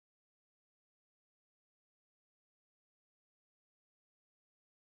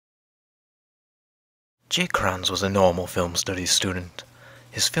Jake Kranz was a normal film studies student.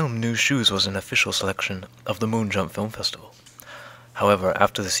 His film New Shoes was an official selection of the Moonjump Film Festival. However,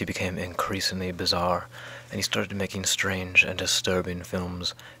 after this he became increasingly bizarre, and he started making strange and disturbing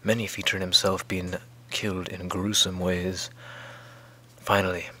films, many featuring himself being killed in gruesome ways.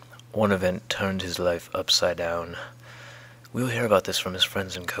 Finally, one event turned his life upside down. We'll hear about this from his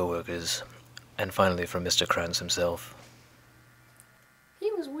friends and co-workers, and finally from Mr. Kranz himself. He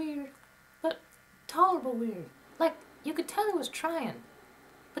was weird, but tolerable weird. Like, you could tell he was trying.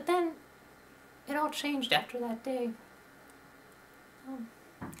 But then, it all changed after that day.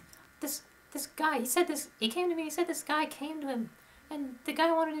 This guy, he came to me, he said this guy came to him, and the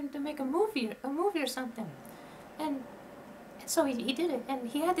guy wanted him to make a movie or something. And so he did it, and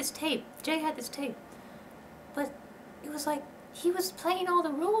he had this tape. Jay had this tape. But it was like, he was playing all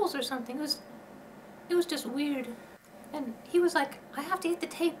the roles or something. It was just weird. And he was like, I have to get the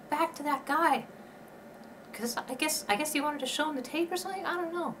tape back to that guy. Because I guess he wanted to show him the tape or something? I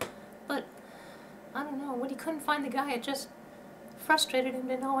don't know. But, I don't know. When he couldn't find the guy, it just frustrated him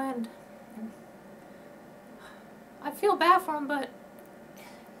to no end. And I feel bad for him, but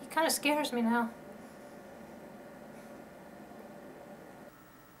he kind of scares me now.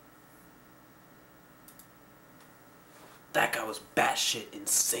 That guy was batshit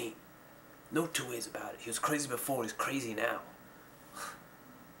insane. No two ways about it. He was crazy before, he's crazy now.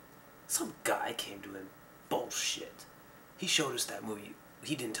 Some guy came to him. Bullshit. He showed us that movie.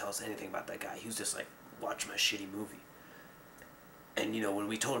 He didn't tell us anything about that guy. He was just like, watch my shitty movie. And you know, when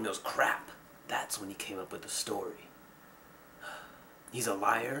we told him it was crap, that's when he came up with the story. He's a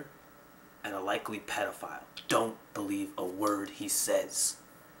liar and a likely pedophile. Don't believe a word he says.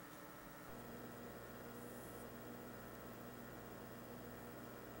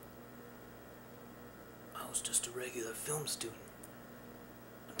 I was just a regular film student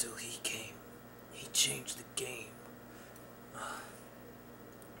until he came. He changed the game.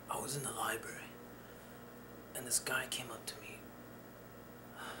 I was in the library and this guy came up to me.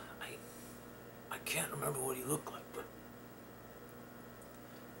 I can't remember what he looked like, but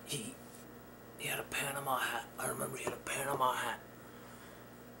he had a Panama hat. I remember he had a Panama hat.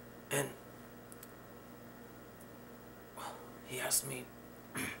 And he asked me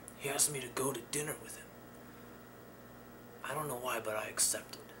to go to dinner with him. I don't know why, but I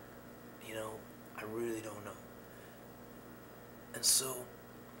accepted. You know, I really don't know. And so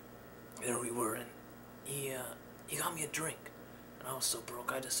there we were, and he got me a drink. And I was so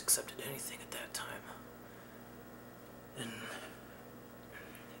broke, I just accepted anything at that time. And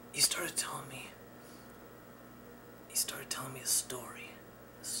he started telling me a story.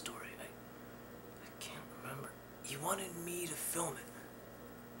 I can't remember. He wanted me to film it.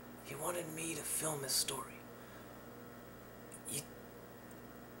 He wanted me to film his story.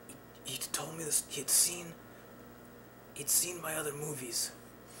 He told me this. He'd seen my other movies,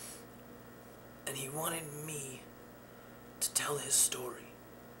 and he wanted me to tell his story.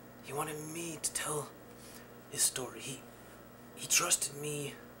 He wanted me to tell his story. He trusted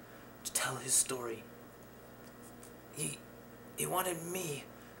me to tell his story. He wanted me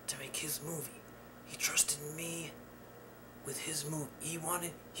to make his movie. He trusted me with his movie. He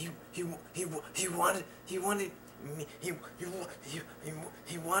wanted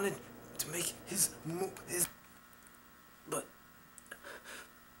to make his movie. But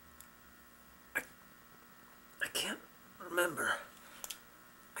I can't remember.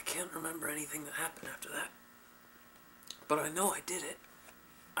 I can't remember anything that happened after that. But I know I did it.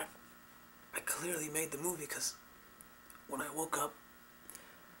 I clearly made the movie because when I woke up,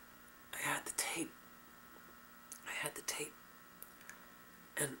 I had the tape.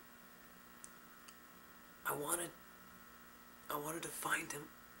 And I wanted to find him.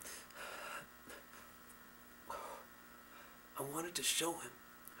 I wanted to show him.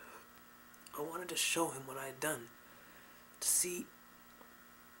 I wanted to show him what I had done. To see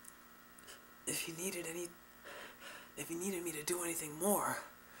if he needed me to do anything more.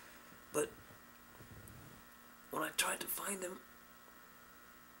 But when I tried to find him,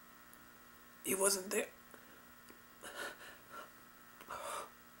 he wasn't there.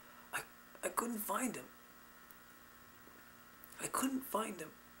 I couldn't find him. I couldn't find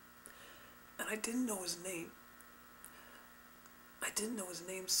him. And I didn't know his name.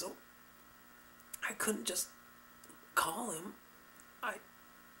 So I couldn't just call him. I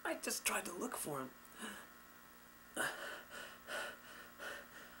just tried to look for him.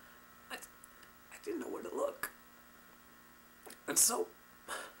 I didn't know where to look. And so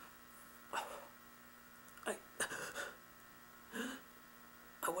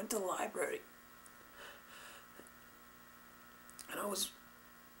I went to the library. And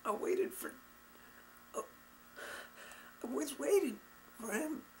I waited for I was waiting for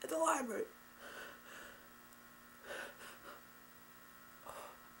him at the library.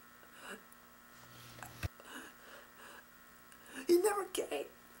 He never came.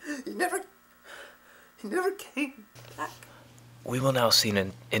 He never came back. We will now see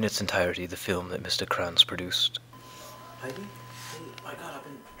in its entirety the film that Mr. Kranz produced. Heidi? Hey, my God, I've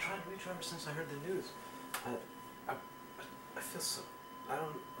been trying to reach her ever since I heard the news. I feel so... I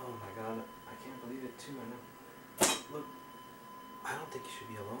don't... Oh my God, I can't believe it too, I know. Look, I don't think you should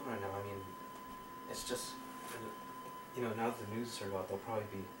be alone right now. I mean, it's just... You know, now that the news is heard about, they'll probably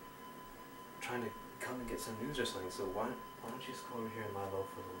be trying to come and get some news or something. So why don't you just come over here and lie low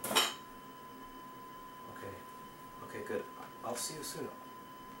for a little bit? Okay. Okay, good. I'll see you soon.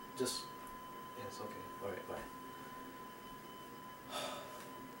 Just... Yes, okay. Alright, bye.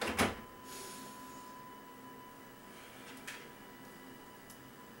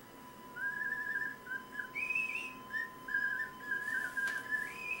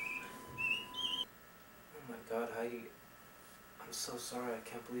 Oh my God, Heidi. I'm so sorry. I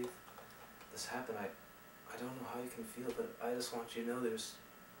can't believe this happened. I don't know how you can feel, but I just want you to know there's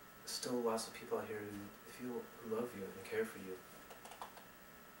still lots of people out here who love you and care for you.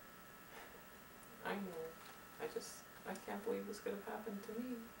 I know. I can't believe this could have happened to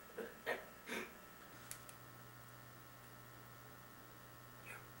me.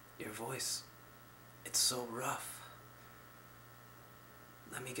 Your voice, it's so rough.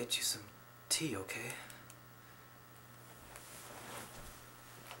 Let me get you some tea, okay?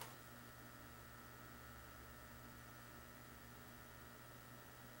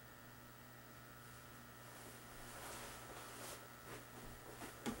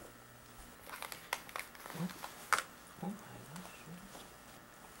 Oh my gosh.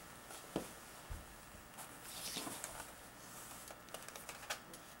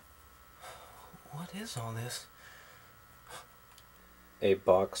 What is all this? A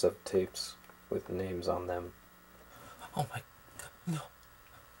box of tapes with names on them. Oh my God, no.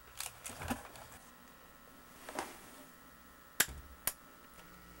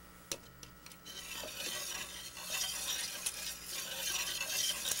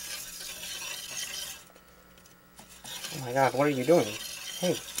 Oh my God, what are you doing?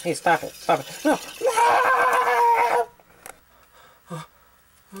 Hey, stop it, stop it. No!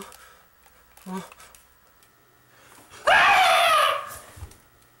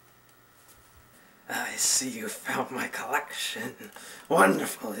 I see you found my collection.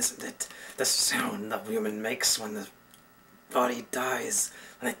 Wonderful, isn't it? The sound the human makes when the body dies,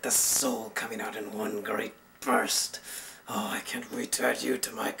 like the soul coming out in one great burst. Oh, I can't wait to add you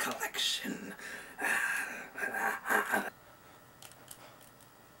to my collection.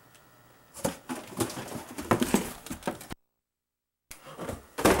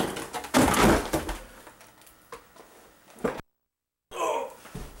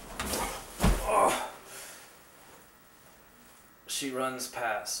 She runs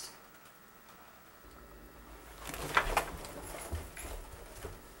past.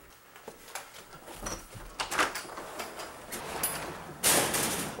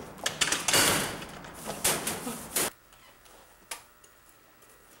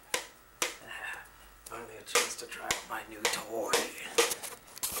 Finally a chance to try out my new toy.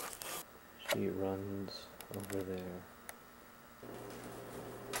 She runs over there.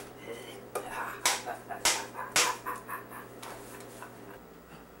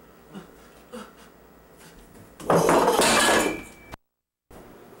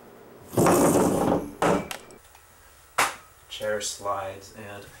 Chair slides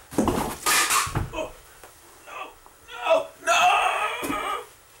and... Oh! No! No! No!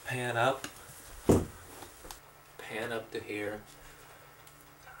 Pan up. Pan up to here.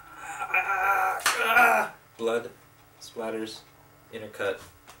 Blood splatters, intercut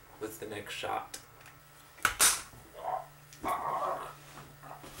with the next shot.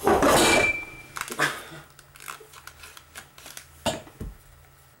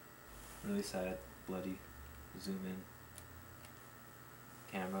 Really sad, bloody. Zoom in.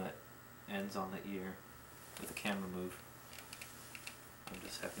 Camera ends on the ear with a camera move. I'm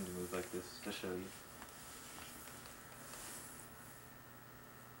just having to move like this to show you.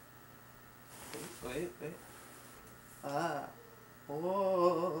 Wait. Ah.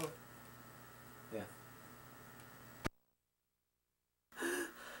 Whoa. Yeah.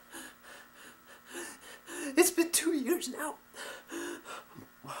 It's been 2 years now.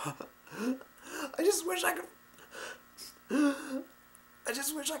 I just wish I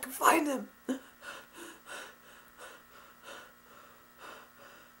could find him.